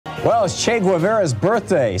Well, it's Che Guevara's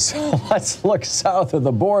birthday, so let's look south of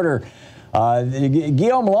the border.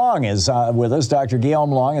 Guillaume Long is with us. Dr.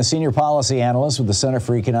 Guillaume Long, a senior policy analyst with the Center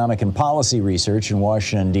for Economic and Policy Research in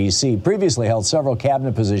Washington, D.C. Previously held several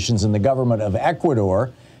cabinet positions in the government of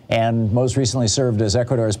Ecuador and most recently served as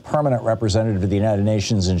Ecuador's permanent representative to the United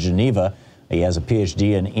Nations in Geneva. He has a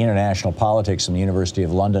Ph.D. in international politics from the University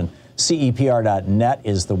of London. CEPR.net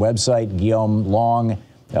is the website. Guillaume Long,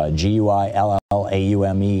 Guillaume,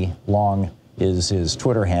 Long is his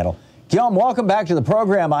Twitter handle. Guillaume, welcome back to the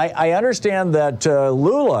program. I understand that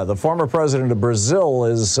Lula, the former president of Brazil,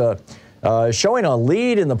 is showing a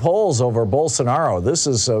lead in the polls over Bolsonaro. This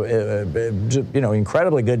is,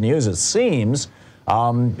 incredibly good news, it seems.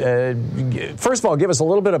 First of all, give us a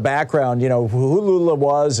little bit of background, who Lula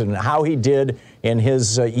was and how he did in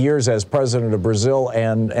his years as president of Brazil,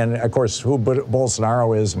 and of course, who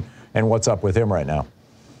Bolsonaro is and what's up with him right now.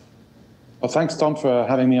 Well, thanks, Tom, for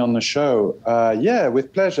having me on the show. Yeah,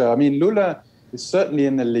 with pleasure. I mean, Lula is certainly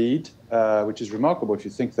in the lead, which is remarkable if you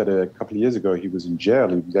think that a couple of years ago he was in jail.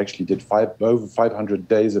 He actually did over 500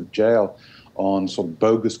 days of jail on sort of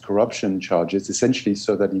bogus corruption charges, essentially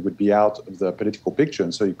so that he would be out of the political picture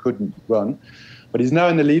and so he couldn't run. But he's now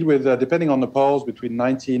in the lead with, depending on the polls, between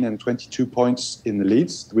 19 and 22 points in the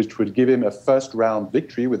leads, which would give him a first-round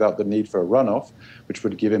victory without the need for a runoff, which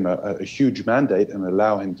would give him a huge mandate and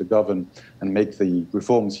allow him to govern and make the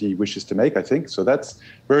reforms he wishes to make, I think. So that's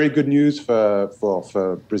very good news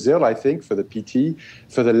for Brazil, I think, for the PT,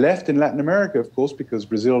 for the left in Latin America, of course, because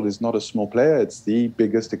Brazil is not a small player. It's the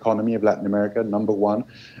biggest economy of Latin America, #1.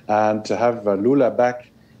 And to have Lula back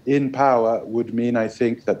in power would mean, I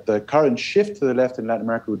think, that the current shift to the left in Latin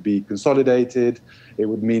America would be consolidated. It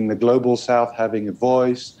would mean the global south having a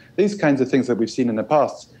voice, these kinds of things that we've seen in the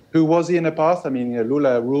past. Who was he in the past? I mean,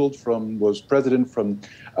 Lula was president from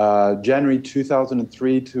January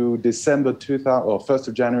 2003 to December 2000, or 1st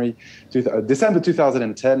of January, December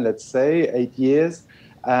 2010, let's say, 8 years.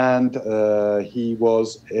 And he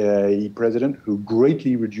was a president who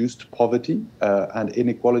greatly reduced poverty and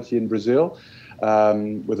inequality in Brazil,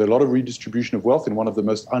 with a lot of redistribution of wealth in one of the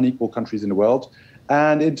most unequal countries in the world.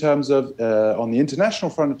 And in terms of, on the international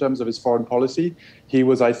front, in terms of his foreign policy, he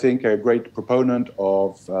was, I think, a great proponent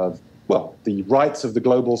of, the rights of the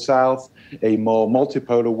global south, a more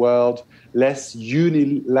multipolar world, less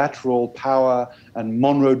unilateral power and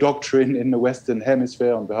Monroe Doctrine in the Western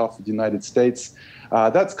Hemisphere on behalf of the United States.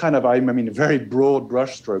 That's kind of, very broad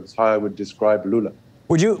brushstrokes how I would describe Lula.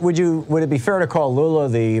 Would it be fair to call Lula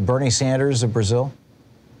the Bernie Sanders of Brazil?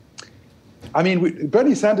 I mean,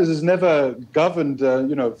 Bernie Sanders has never governed,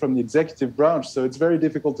 from the executive branch, so it's very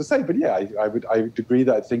difficult to say. But yeah, I would agree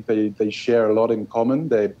that I think they share a lot in common.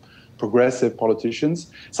 They're progressive politicians.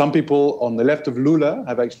 Some people on the left of Lula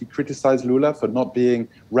have actually criticized Lula for not being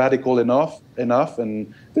radical enough,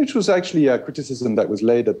 and which was actually a criticism that was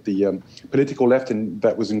laid at the political left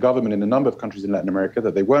that was in government in a number of countries in Latin America,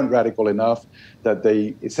 that they weren't radical enough, that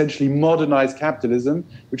they essentially modernized capitalism,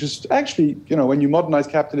 which is actually, when you modernize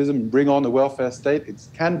capitalism and bring on the welfare state, it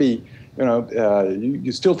can be,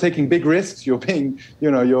 you're still taking big risks. You're being,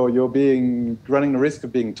 running the risk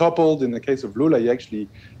of being toppled. In the case of Lula, he actually,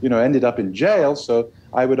 ended up in jail. So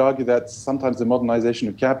I would argue that sometimes the modernization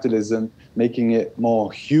of capitalism, making it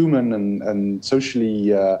more human and socially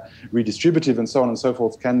redistributive and so on and so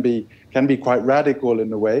forth, can be quite radical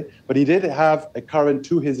in a way. But he did have a current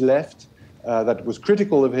to his left that was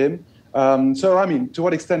critical of him. To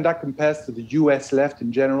what extent that compares to the US left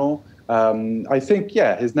in general, I think,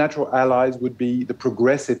 his natural allies would be the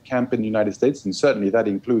progressive camp in the United States, and certainly that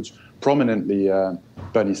includes prominently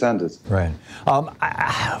Bernie Sanders. Right.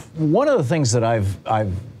 One of the things that I've,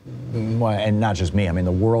 and not just me,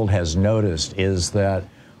 the world has noticed is that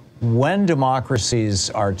when democracies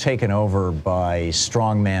are taken over by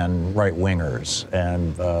strongman right-wingers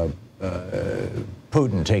and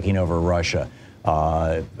Putin taking over Russia,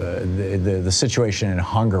 the situation in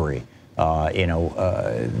Hungary,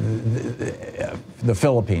 the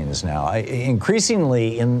Philippines now.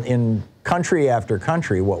 Increasingly in country after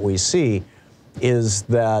country, what we see is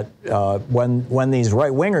that when these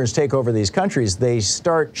right-wingers take over these countries, they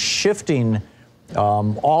start shifting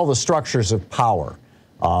all the structures of power.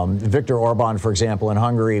 Viktor Orban, for example, in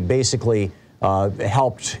Hungary, basically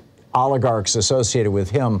helped oligarchs associated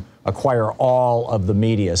with him acquire all of the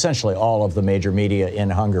media, essentially all of the major media in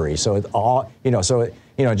Hungary. So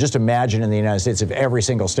just imagine in the United States if every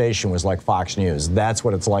single station was like Fox News. That's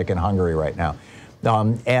what it's like in Hungary right now.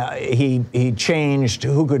 He changed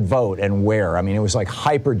who could vote and where. It was like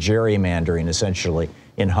hyper gerrymandering essentially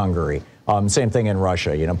in Hungary. Same thing in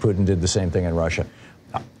Russia. Putin did the same thing in Russia.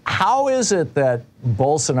 How is it that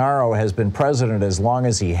Bolsonaro has been president as long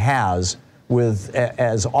as he has, with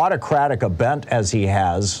as autocratic a bent as he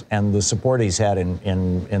has, and the support he's had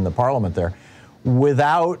in the parliament there,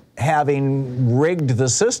 without having rigged the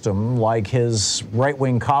system like his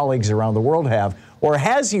right-wing colleagues around the world have? Or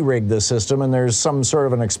has he rigged the system and there's some sort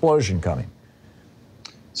of an explosion coming?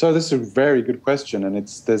 So this is a very good question, and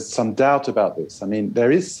there's some doubt about this. I mean,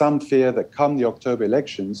 there is some fear that come the October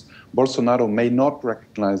elections, Bolsonaro may not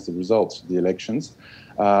recognize the results of the elections.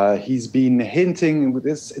 He's been hinting with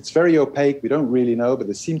this. It's very opaque. We don't really know, but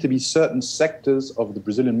there seem to be certain sectors of the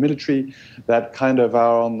Brazilian military that kind of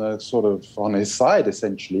are on the sort of on his side,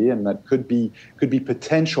 essentially, and that could be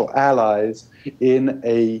potential allies in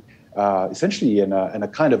a essentially in a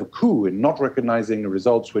kind of a coup, in not recognizing the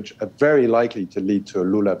results, which are very likely to lead to a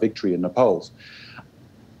Lula victory in the polls.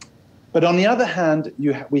 But on the other hand,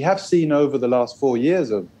 we have seen over the last 4 years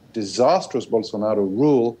of disastrous Bolsonaro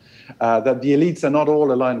rule that the elites are not all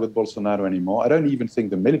aligned with Bolsonaro anymore. I don't even think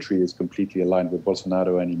the military is completely aligned with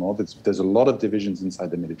Bolsonaro anymore. There's a lot of divisions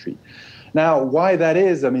inside the military. Now, why that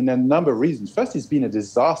is, I mean, there are a number of reasons. First, it's been a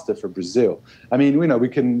disaster for Brazil. I mean, you know, we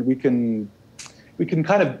can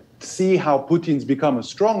kind of see how Putin's become a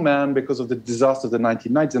strongman because of the disaster of the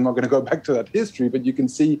 1990s. I'm not going to go back to that history, but you can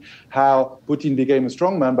see how Putin became a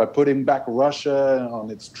strongman by putting back Russia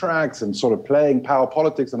on its tracks and sort of playing power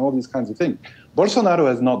politics and all these kinds of things. Bolsonaro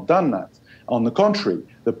has not done that. On the contrary,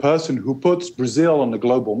 the person who puts Brazil on the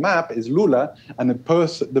global map is Lula, and the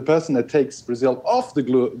person that takes Brazil off the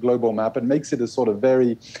global map and makes it a sort of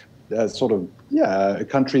very a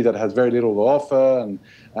country that has very little to offer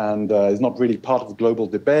and is not really part of global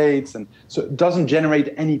debates, and so it doesn't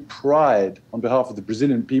generate any pride on behalf of the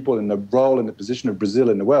Brazilian people in the role and the position of Brazil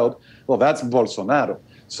in the world. Well, that's Bolsonaro.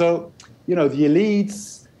 So, you know, the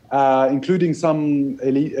elites, including some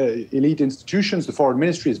elite institutions, the foreign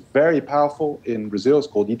ministry is very powerful in Brazil. It's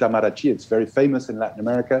called Itamaraty. It's very famous in Latin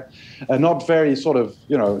America. Not very sort of,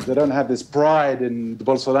 you know, they don't have this pride in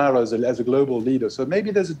Bolsonaro as a global leader. So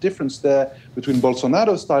maybe there's a difference there between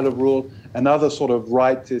Bolsonaro's style of rule and other sort of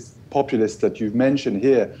rightist populists that you've mentioned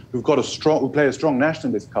here, who play a strong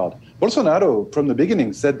nationalist card. Bolsonaro, from the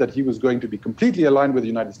beginning, said that he was going to be completely aligned with the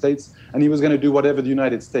United States and he was going to do whatever the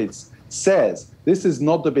United States says. This is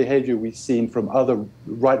not the behavior we've seen from other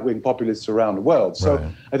right-wing populists around the world. So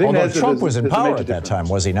right. I think although Trump was in power at that time,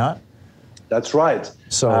 was he not? That's right.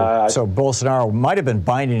 So Bolsonaro might have been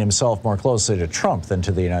binding himself more closely to Trump than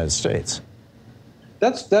to the United States.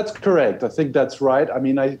 That's correct. I think that's right. I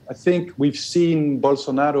mean, I think we've seen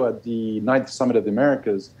Bolsonaro at the 9th Summit of the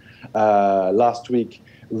Americas last week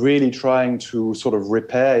really trying to sort of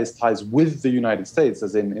repair his ties with the United States,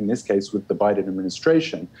 as in this case, with the Biden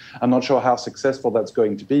administration. I'm not sure how successful that's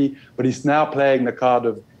going to be, but he's now playing the card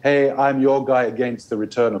of, hey, I'm your guy against the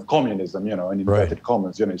return of communism, you know, in inverted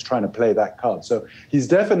commas. You know, he's trying to play that card. So he's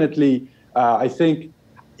definitely, I think,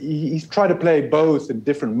 he's tried to play both in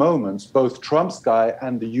different moments, both Trump's guy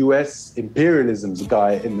and the U.S. imperialism's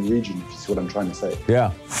guy in the region, if you see what I'm trying to say. Yeah,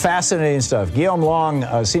 fascinating stuff. Guillaume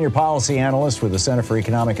Long, senior policy analyst with the Center for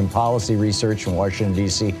Economic and Policy Research in Washington,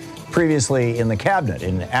 D.C., previously in the cabinet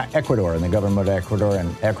in Ecuador, in the government of Ecuador, and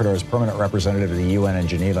Ecuador's permanent representative of the UN in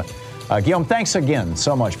Geneva. Guillaume, thanks again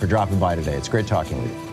so much for dropping by today. It's great talking with you.